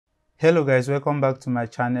Hello guys, welcome back to my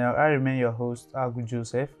channel. I remain your host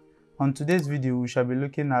Joseph. On today's video, we shall be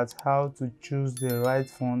looking at how to choose the right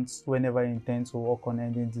fonts whenever you intend to work on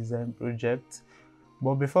any design project.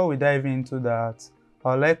 But before we dive into that, I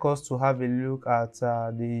would like us to have a look at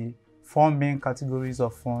the four main categories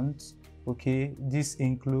of fonts. Okay, this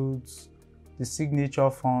includes the signature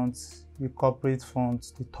fonts, the corporate fonts,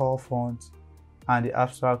 the tall fonts, and the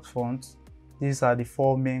abstract fonts. These are the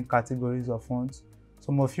four main categories of fonts.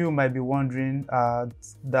 Some of you might be wondering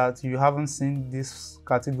that you haven't seen these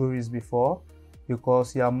categories before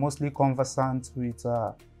because you are mostly conversant with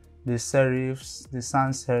the serifs, the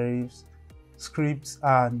sans serifs, scripts,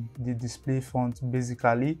 and the display fonts.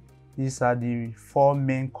 Basically, these are the four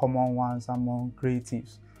main common ones among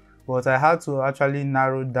creatives. But I had to actually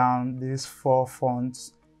narrow down these four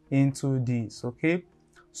fonts into these. Okay,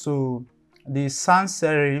 so the sans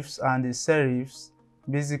serifs and the serifs,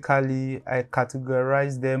 basically I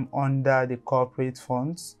categorize them under the corporate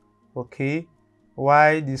fonts. Okay,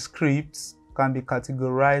 while the scripts can be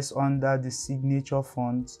categorized under the signature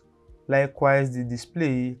fonts. Likewise, the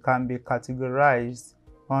display can be categorized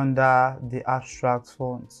under the abstract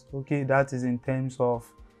fonts. Okay, that is in terms of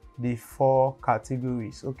the four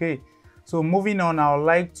categories. Okay, so moving on, I would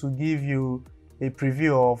like to give you a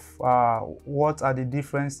preview of what are the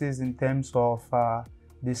differences in terms of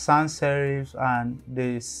the sans serifs and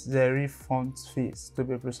the serif font face, to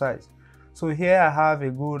be precise. So here I have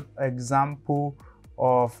a good example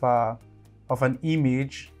of an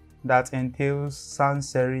image that entails sans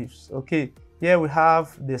serifs. Okay, here we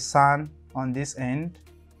have the sans on this end,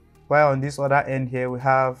 while on this other end here we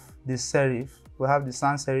have the serif. We have the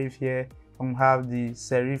sans serif here and we have the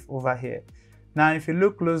serif over here. Now if you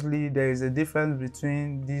look closely, there is a difference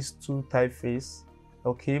between these two typefaces.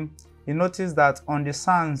 Okay, you notice that on the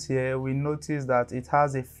sans here, we notice that it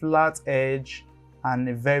has a flat edge and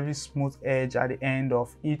a very smooth edge at the end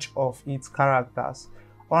of each of its characters.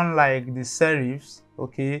 Unlike the serifs,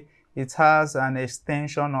 okay, it has an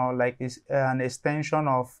extension, or like an extension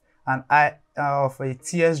of a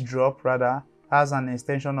teardrop, rather has an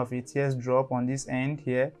extension of a teardrop on this end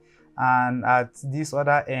here, and at this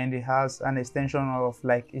other end it has an extension of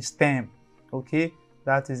like a stem. Okay,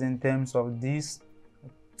 that is in terms of these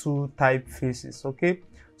two typefaces. Okay,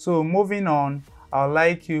 so moving on, I'd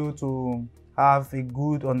like you to have a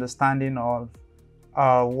good understanding of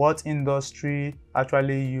what industry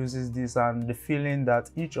actually uses this and the feeling that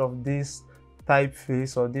each of these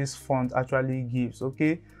typeface or this font actually gives.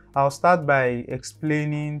 Okay, I'll start by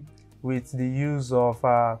explaining with the use of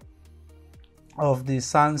the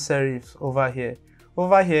sans serif over here.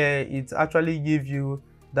 Over here, it actually gives you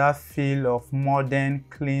that feel of modern,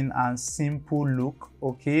 clean, and simple look.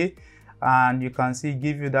 Okay, and you can see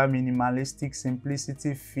give you that minimalistic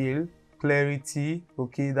simplicity feel, clarity.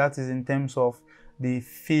 Okay, that is in terms of the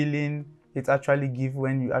feeling it actually gives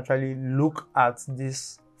when you actually look at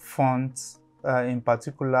this font in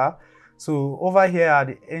particular. So over here are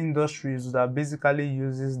the industries that basically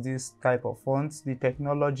uses this type of fonts: the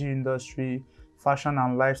technology industry, fashion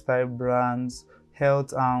and lifestyle brands,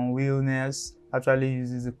 health and wellness actually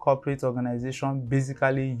uses, the corporate organization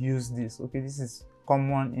basically use this. Okay, this is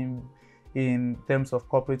common in terms of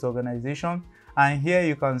corporate organization. And here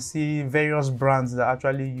you can see various brands that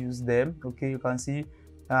actually use them. Okay, you can see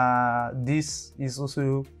this is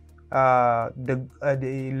also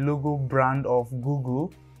the logo brand of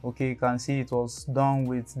Google. Okay, you can see it was done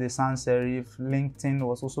with the sans serif. LinkedIn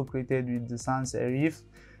was also created with the sans serif,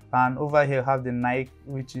 and over here have the Nike,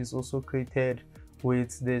 which is also created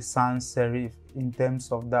with the sans serif in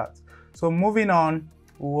terms of that. So moving on,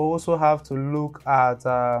 we will also have to look at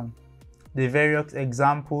the various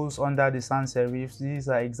examples under the sans serif. These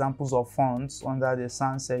are examples of fonts under the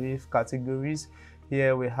sans serif categories.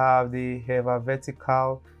 Here we have the Heva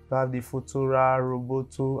Vertical, we have the Futura,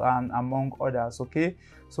 Roboto, and among others. Okay,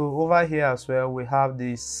 so over here as well we have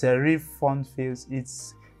the serif font face.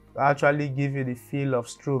 It's actually give you the feel of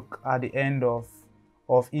stroke at the end of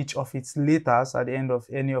each of its letters, at the end of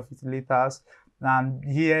any of its letters. And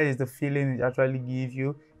here is the feeling it actually gives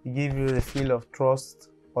you. It gives you the feel of trust,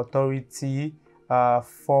 authority,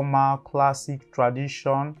 formal, classic,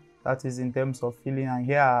 tradition. That is in terms of feeling. And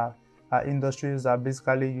here are industries that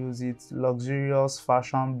basically use it: luxurious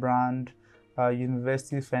fashion brand,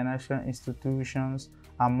 university, financial institutions,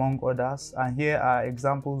 among others. And here are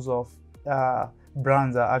examples of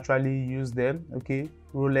brands that actually use them. Okay,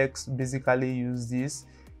 Rolex basically use this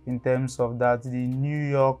in terms of that. The New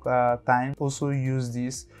York Times also use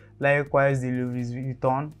this. Likewise, the Louis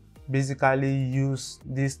Vuitton basically use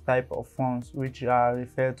this type of fonts, which are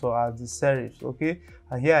referred to as the serifs. Okay,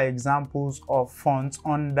 and here are examples of fonts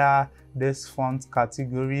under this font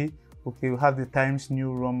category. Okay, we have the Times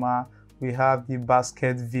New Roman, we have the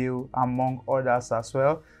Baskerville, among others as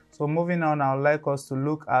well. So moving on, I would like us to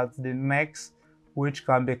look at the next, which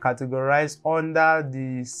can be categorized under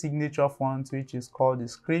the signature font, which is called the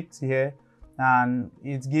script here, and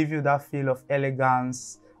it gives you that feel of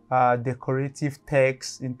elegance, decorative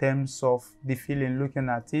text in terms of the feeling looking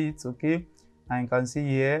at it. Okay, and you can see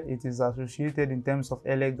here it is associated in terms of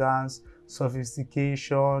elegance,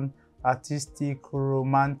 sophistication, artistic,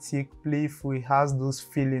 romantic, playful. It has those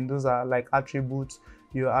feelings. Those are like attributes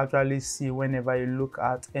you actually see whenever you look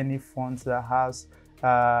at any font that has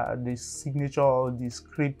the signature or the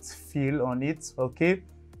script feel on it. Okay,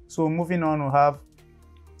 so moving on, we have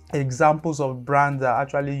examples of brands that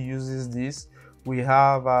actually uses this. We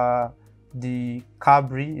have the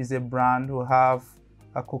Cadbury is a brand. We have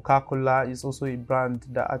Coca-Cola is also a brand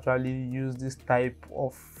that actually use this type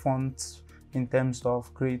of font in terms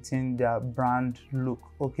of creating their brand look.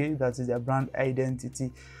 Okay, that is their brand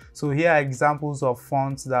identity. So here are examples of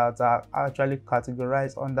fonts that are actually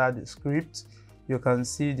categorized under the script. You can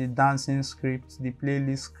see the dancing script, the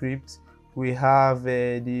playlist script. We have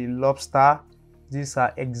the lobster. These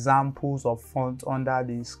are examples of fonts under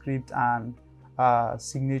the script and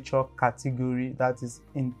signature category, that is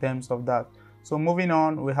in terms of that. So moving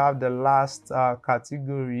on, we have the last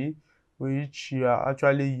category, which you are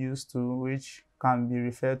actually used to, which can be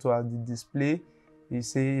referred to as the display. It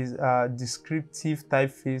says descriptive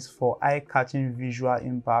typeface for eye-catching visual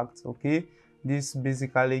impact. Okay, this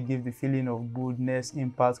basically gives the feeling of boldness,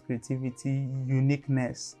 impact, creativity,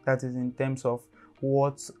 uniqueness. That is in terms of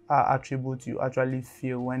what attribute you actually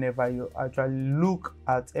feel whenever you actually look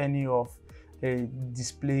at any of a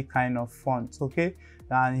display kind of font. Okay,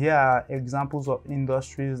 and here are examples of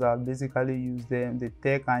industries that basically use them: the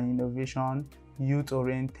tech and innovation,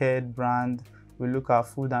 youth-oriented brand. We look at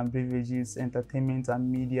food and beverages, entertainment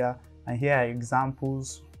and media, and here are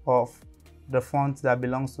examples of the fonts that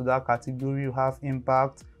belongs to that category. We have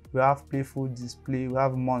impact, we have playful display, we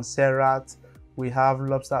have Montserrat, we have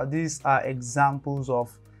lobster. These are examples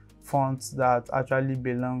of fonts that actually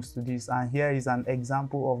belongs to this, and here is an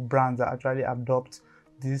example of brands that actually adopt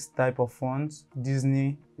this type of fonts.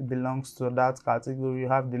 Disney belongs to that category. You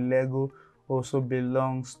have the Lego also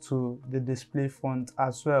belongs to the display font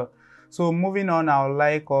as well. So moving on, I would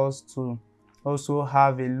like us to also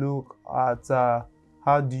have a look at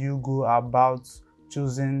how do you go about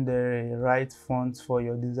choosing the right font for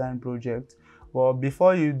your design project. Well,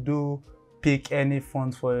 before you do pick any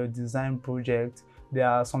font for your design project, there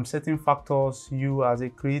are some certain factors you as a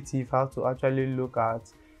creative have to actually look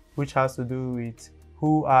at, which has to do with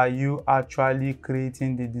who are you actually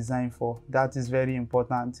creating the design for. That is very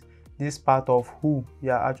important. This part of who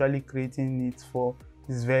you are actually creating it for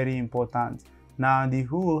is very important. Now, the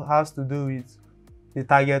who has to do with the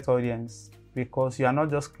target audience, because you are not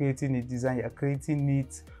just creating a design, you are creating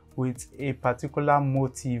it with a particular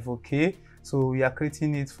motive. Okay, so we are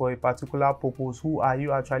creating it for a particular purpose. Who are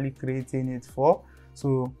you actually creating it for?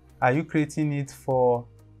 So are you creating it for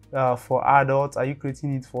adults? Are you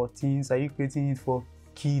creating it for teens? Are you creating it for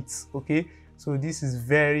kids? Okay, so this is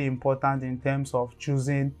very important in terms of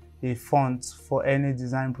choosing a font for any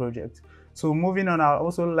design project. So moving on, I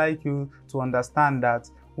also like you to understand that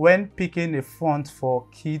when picking a font for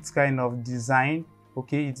kids kind of design,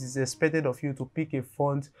 okay, it is expected of you to pick a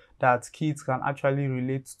font that kids can actually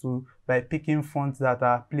relate to by picking fonts that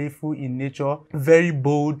are playful in nature, very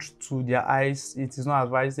bold to their eyes. It is not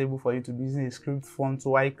advisable for you to be using a script font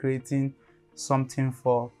while creating something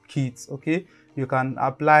for kids. Okay, you can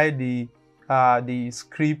apply the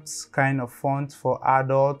scripts kind of font for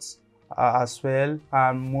adults as well,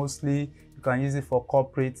 and mostly you can use it for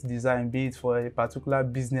corporate design, be it for a particular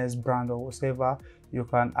business brand or whatever. You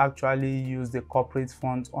can actually use the corporate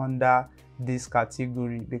font under this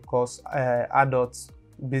category, because adults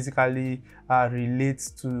basically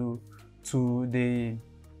relate to the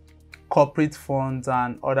corporate fonts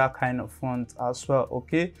and other kind of fonts as well.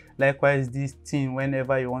 Okay, likewise this teen,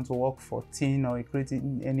 whenever you want to work for teen or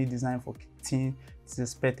creating any design for teen, it's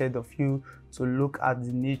expected of you to look at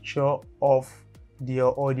the nature of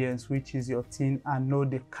your audience, which is your teen, and know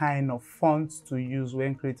the kind of fonts to use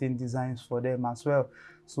when creating designs for them as well.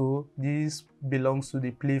 So this belongs to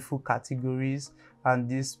the playful categories and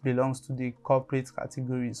this belongs to the corporate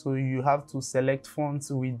category. So you have to select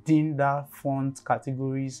fonts within that font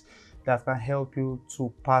categories that can help you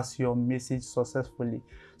to pass your message successfully.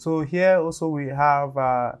 So here also we have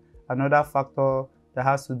another factor that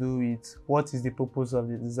has to do with what is the purpose of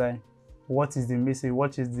the design. what is the message,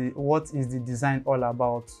 what is the design all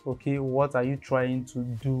about. Okay, what are you trying to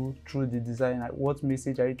do through the design? What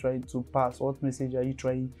message are you trying to pass? What message are you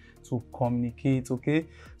trying to communicate? Okay,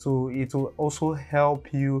 so it will also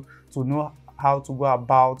help you to know how to go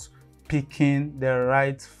about picking the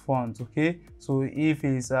right font. Okay, so if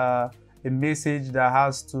it's a message that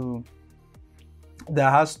has to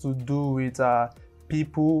do with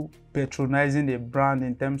people patronizing a brand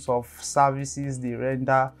in terms of services they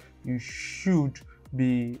render, you should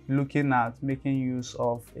be looking at making use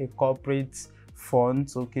of a corporate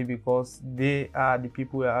font. Okay, because they are the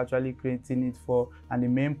people who are actually creating it for, and the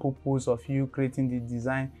main purpose of you creating the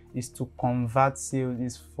design is to convert sales,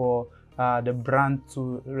 is for the brand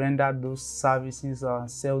to render those services and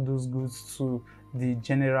sell those goods to the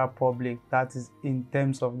general public. That is in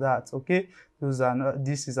terms of that. Okay,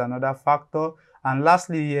 this is another factor. And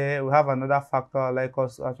lastly, here we have another factor I like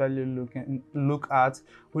us to actually look at,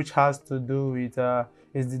 which has to do with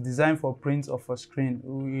is the design for print or for screen.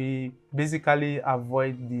 We basically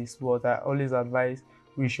avoid this, but I always advise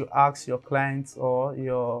we should ask your clients or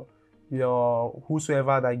your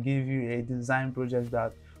whosoever that gave you a design project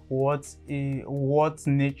that what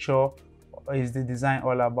nature is the design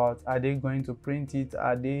all about. Are they going to print it?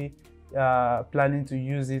 Are they planning to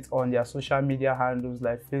use it on their social media handles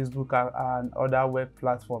like Facebook and other web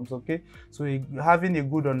platforms? Okay, so having a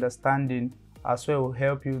good understanding as well will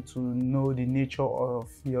help you to know the nature of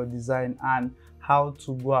your design and how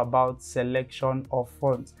to go about selection of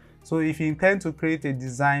fonts. So if you intend to create a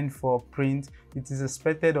design for print, it is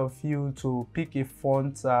expected of you to pick a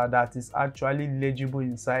font that is actually legible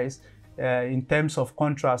in size, in terms of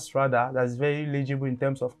contrast, rather, that's very legible in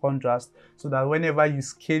terms of contrast, so that whenever you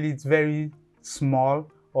scale it very small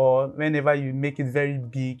or whenever you make it very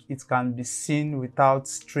big, it can be seen without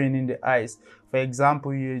straining the eyes. For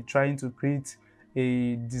example, you're trying to create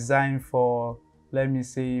a design for, let me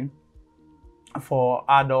say, for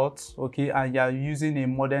adults, okay, and you're using a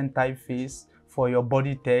modern typeface for your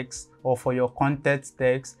body text or for your content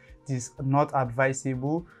text. It is not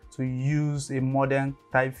advisable to use a modern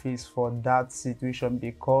typeface for that situation,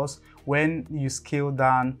 because when you scale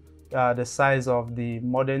down the size of the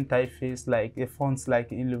modern typeface, like a font like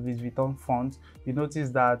a Louis Vuitton font, you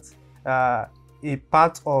notice that a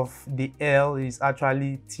part of the L is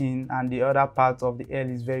actually thin and the other part of the L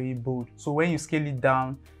is very bold. So when you scale it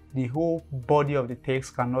down, the whole body of the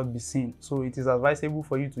text cannot be seen. So it is advisable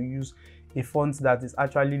for you to use a font that is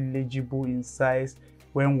actually legible in size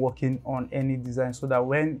when working on any design, so that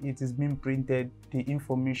when it is being printed, the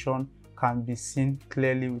information can be seen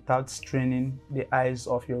clearly without straining the eyes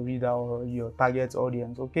of your reader or your target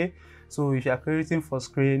audience. Okay, so if you are creating for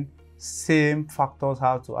screen, same factors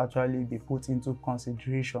have to actually be put into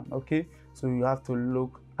consideration. Okay, so you have to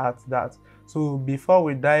look at that. So before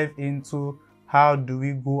we dive into how do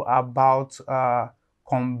we go about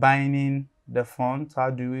combining the font, how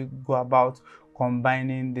do we go about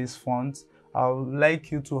combining these fonts, I would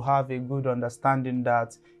like you to have a good understanding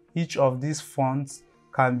that each of these fonts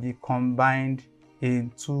can be combined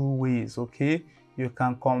in two ways. Okay, you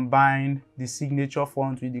can combine the signature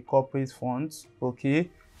font with the corporate font, okay,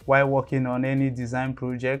 while working on any design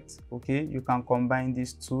project. Okay, you can combine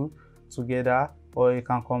these two together, or you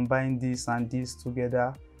can combine this and this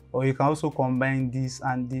together, or you can also combine this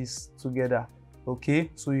and this together.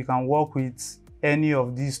 Okay, so you can work with any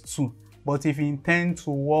of these two. But if you intend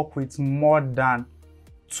to work with more than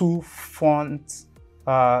two fonts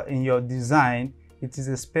in your design, it is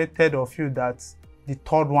expected of you that the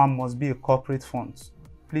third one must be a corporate font.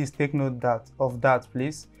 Please take note of that,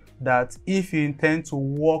 please. That if you intend to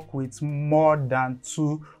work with more than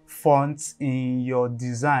two fonts in your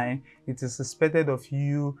design, it is expected of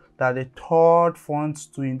you that the third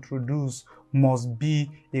font to introduce must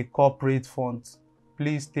be a corporate font.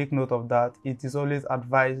 Please take note of that. It is always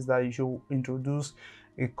advised that you should introduce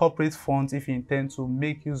a corporate font if you intend to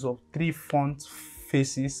make use of three font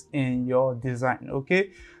faces in your design. Okay,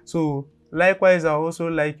 so likewise, I also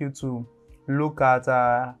like you to look at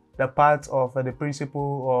the part of the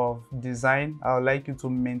principle of design. I would like you to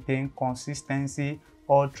maintain consistency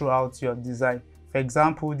all throughout your design. For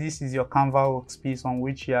example, this is your Canva workspace on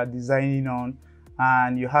which you are designing on,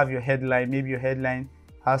 and you have your headline. Maybe your headline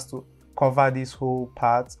has to cover this whole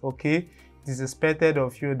part. Okay, it is expected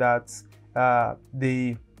of you that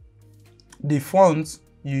the font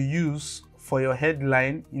you use for your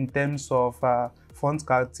headline in terms of font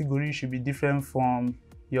category should be different from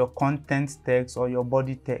your content text or your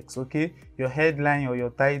body text. Okay, your headline or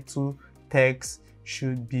your title text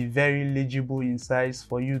should be very legible in size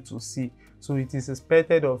for you to see. So it is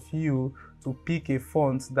expected of you to pick a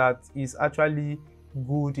font that is actually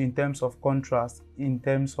good in terms of contrast, in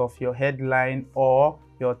terms of your headline or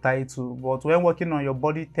your title. But when working on your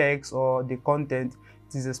body text or the content,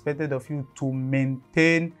 it is expected of you to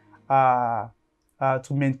maintain a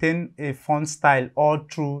font style all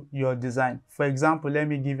through your design. For example, let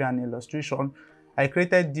me give you an illustration. I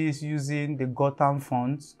created this using the Gotham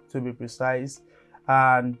font, to be precise,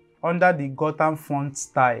 and under the Gotham font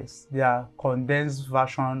styles, there are condensed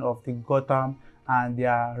version of the Gotham and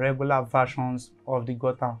there are regular versions of the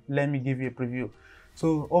Gotham. Let me give you a preview.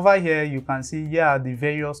 So over here, you can see here are the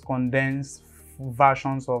various condensed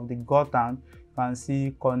versions of the Gotham. You can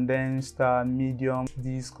see condensed medium,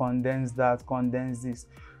 this, condensed that, condensed this.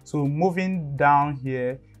 So moving down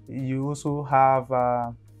here, you also have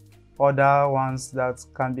other ones that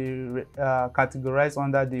can be categorized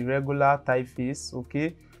under the regular typeface,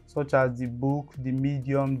 okay, such as the book, the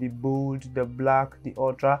medium, the bold, the black, the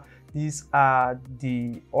ultra. These are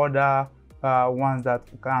the other ones that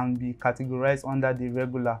can be categorized under the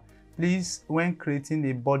regular. Please, when creating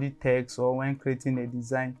a body text or when creating a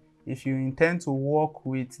design, if you intend to work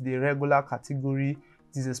with the regular category,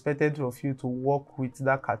 it is expected of you to work with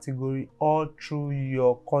that category all through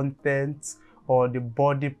your content or the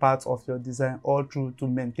body part of your design, all through, to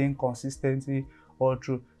maintain consistency all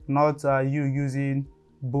through. Not you using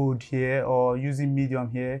bold here or using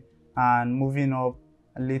medium here and moving up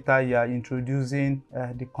later you are introducing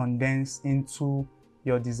the condense into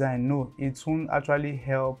your design. No, it won't actually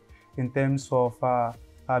help in terms of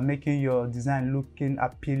making your design looking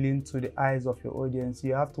appealing to the eyes of your audience.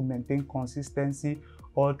 You have to maintain consistency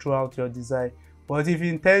all throughout your design. But if you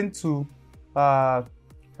intend to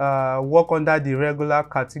work under the regular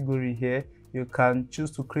category here, you can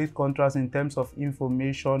choose to create contrast in terms of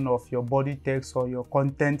information of your body text or your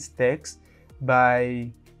content text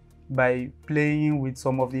by playing with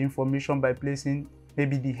some of the information, by placing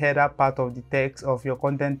maybe the header part of the text of your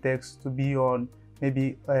content text to be on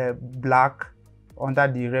maybe black under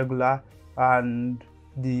the regular, and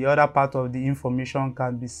the other part of the information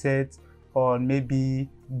can be set on maybe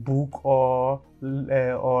book or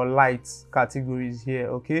light categories here.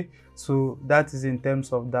 Okay, so that is in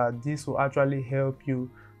terms of that. This will actually help you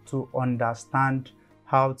to understand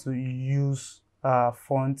how to use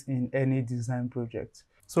font in any design project.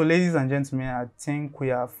 So ladies and gentlemen, I think we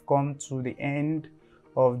have come to the end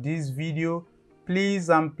of this video. Please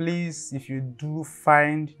and please, if you do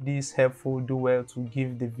find this helpful, do well to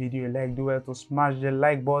give the video a like, do well to smash the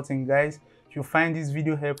like button, guys. If you find this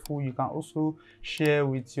video helpful, you can also share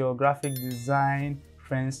with your graphic design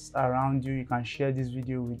friends around you. You can share this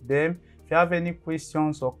video with them. If you have any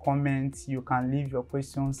questions or comments, you can leave your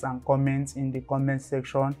questions and comments in the comment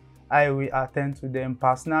section. I will attend to them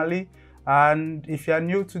personally. And if you are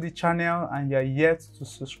new to the channel and you are yet to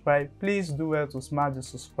subscribe, please do well to smash the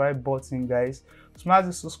subscribe button, guys. Smash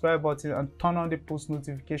the subscribe button and turn on the post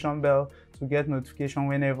notification bell to get notification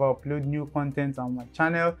whenever I upload new content on my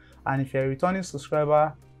channel. And if you're a returning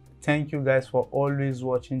subscriber, thank you guys for always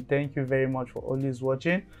watching. Thank you very much for always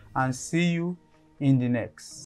watching, and see you in the next.